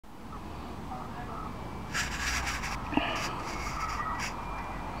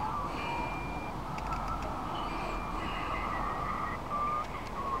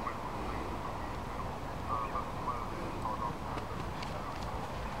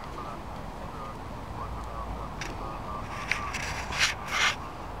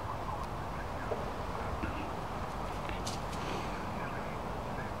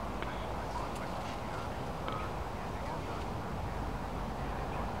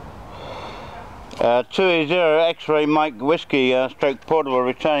280 X-ray Mike Whiskey stroke portable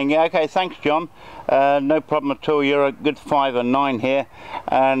returning. Yeah, okay, thanks John. No problem at all. You're a good 5 and 9 here,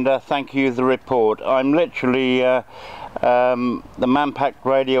 and thank you for the report. I'm literally the manpack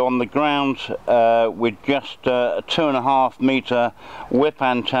radio on the ground with just a 2.5 meter whip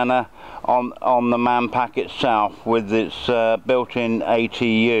antenna on the manpack itself with its built-in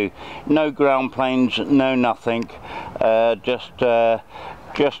ATU. No ground planes, no nothing. Just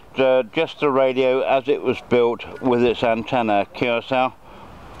the radio as it was built with its antenna. QSL.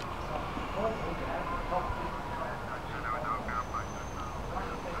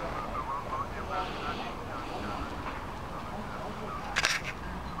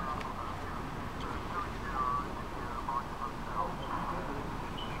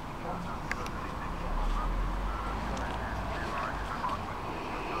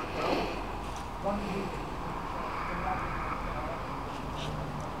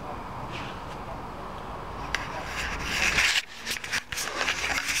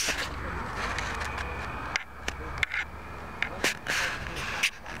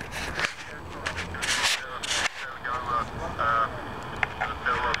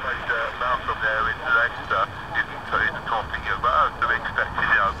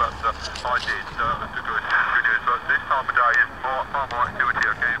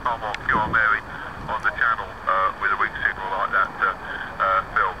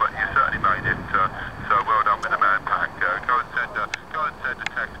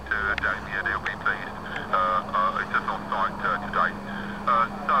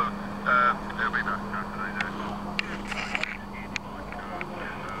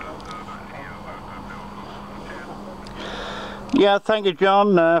 Yeah, thank you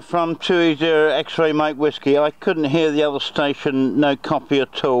John, from 280 X-ray Mike Whiskey. I couldn't hear the other station, no copy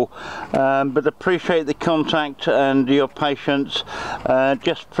at all, but appreciate the contact and your patience.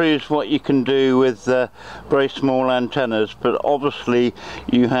 Just proves what you can do with very small antennas, but obviously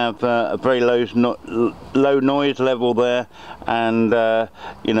you have a very low noise level there, and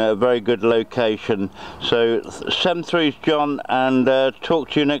you know, a very good location. So 73's John, and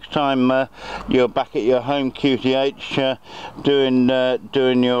talk to you next time you're back at your home QTH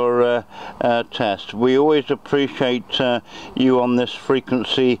doing your test. We always appreciate you on this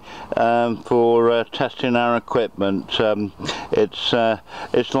frequency for testing our equipment.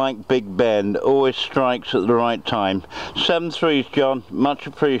 It's like Big Ben, always strikes at the right time. 73's John, much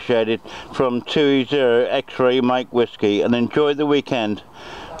appreciated, from 280 X-ray Mike Whiskey, and enjoy the weekend.